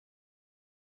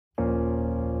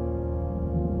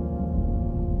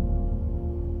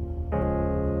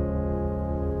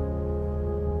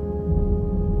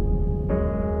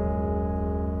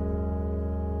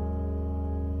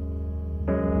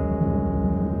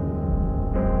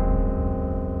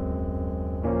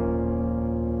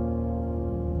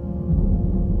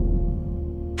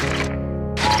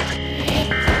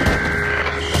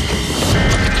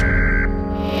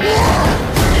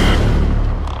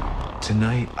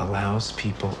allows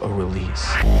people a release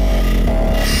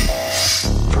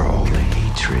for all the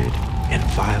hatred and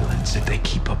violence that they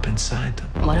keep up inside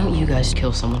them. Why don't you guys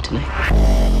kill someone tonight?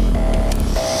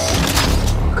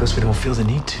 Because we don't feel the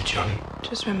need to, Johnny.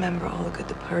 Just remember all the good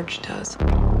the Purge does.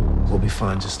 We'll be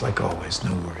fine just like always,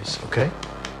 no worries, okay?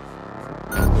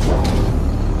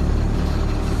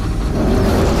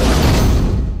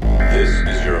 This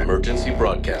is your emergency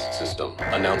broadcast system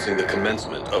announcing the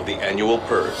commencement of the annual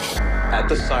Purge. At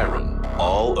the siren,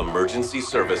 all emergency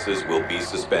services will be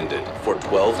suspended for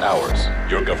 12 hours.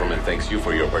 Your government thanks you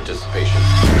for your participation.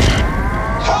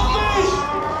 Help me!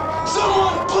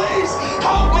 Someone, please,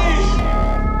 help me!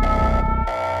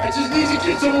 I just need to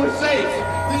get somewhere safe.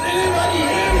 Does anybody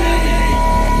hear me?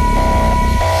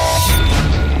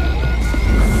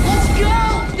 Let's go!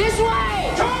 This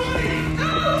way! Tony!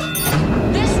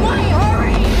 This way,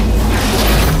 hurry!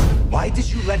 Why did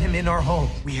you let him in our home?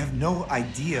 We have no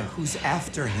idea who's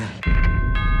after him.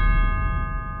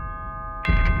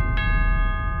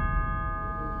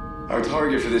 Our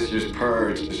target for this year's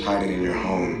Purge is hiding in your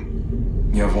home.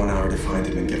 You have 1 hour to find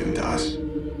him and give him to us,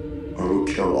 or we'll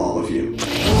kill all of you.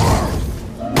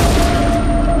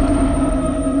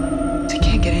 They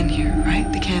can't get in here, right?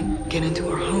 They can't get into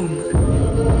our home.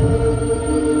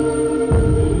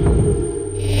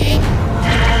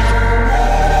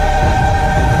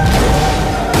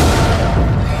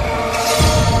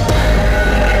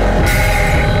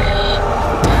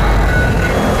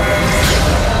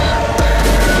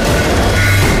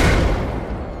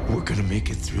 We're gonna make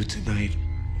it through tonight,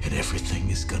 and everything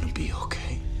is gonna be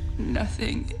okay.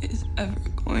 Nothing is ever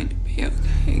going to be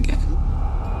okay again.